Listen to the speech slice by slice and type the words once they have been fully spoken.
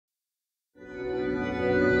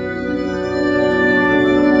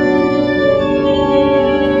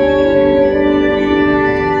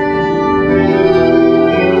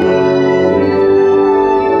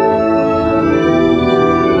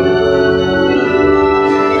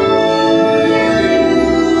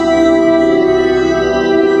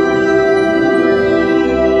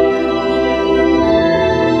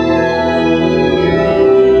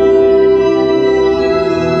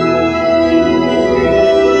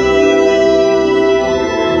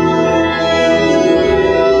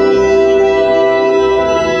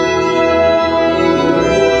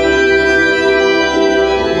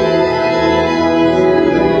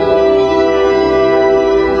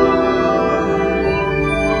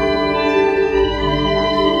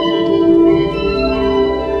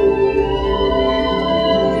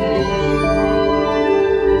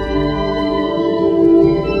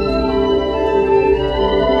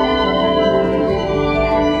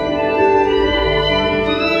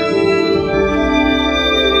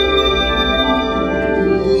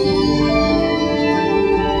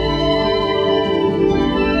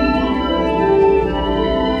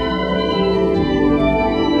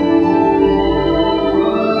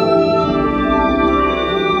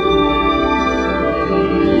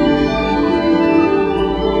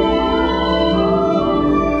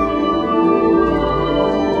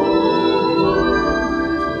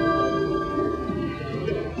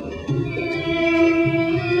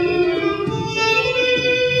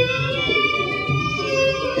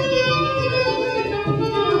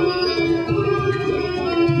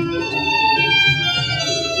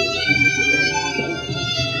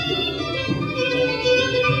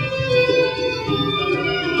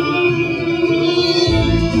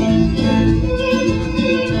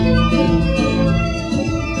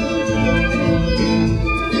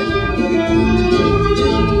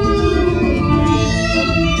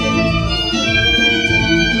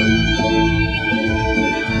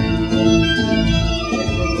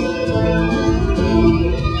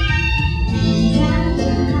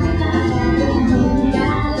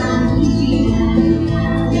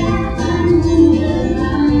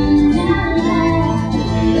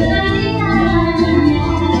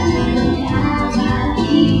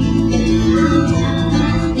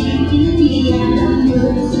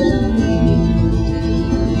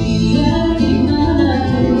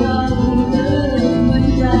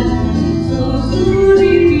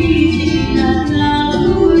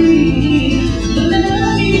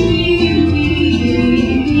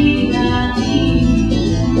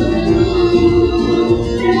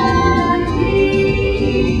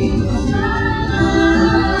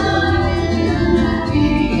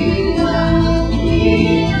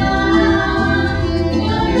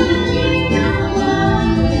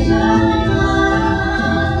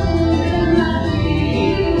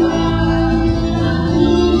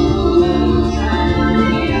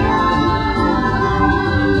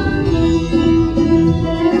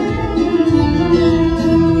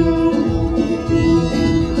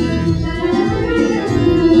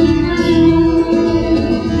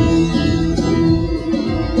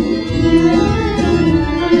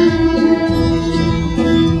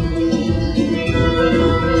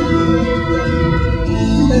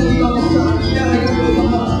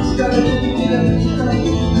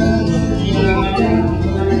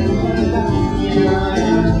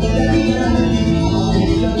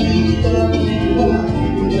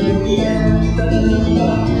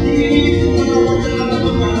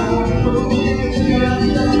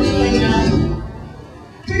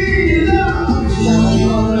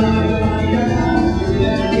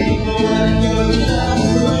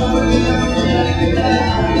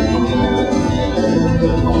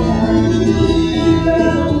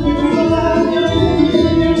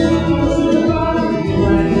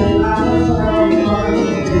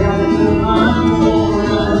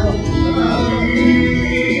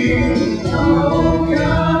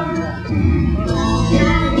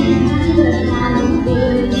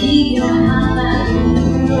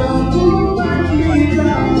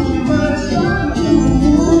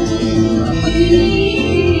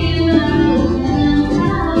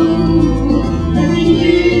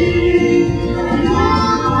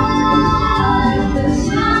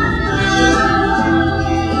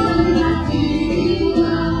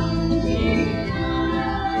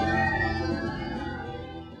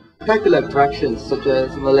Spectacular attractions such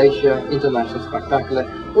as Malaysia International Spectacular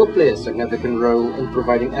will play a significant role in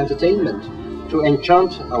providing entertainment to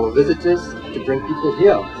enchant our visitors to bring people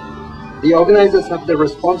here. The organizers have the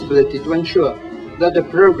responsibility to ensure that the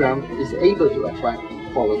program is able to attract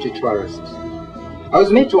quality tourists. I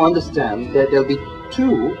was made to understand that there'll be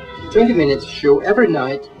two 20-minute shows every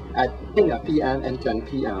night at 10 p.m. and 10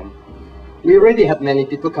 p.m. We already had many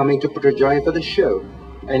people coming to Putrajaya for the show,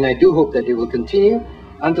 and I do hope that it will continue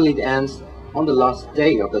until it ends on the last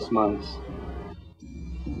day of this month.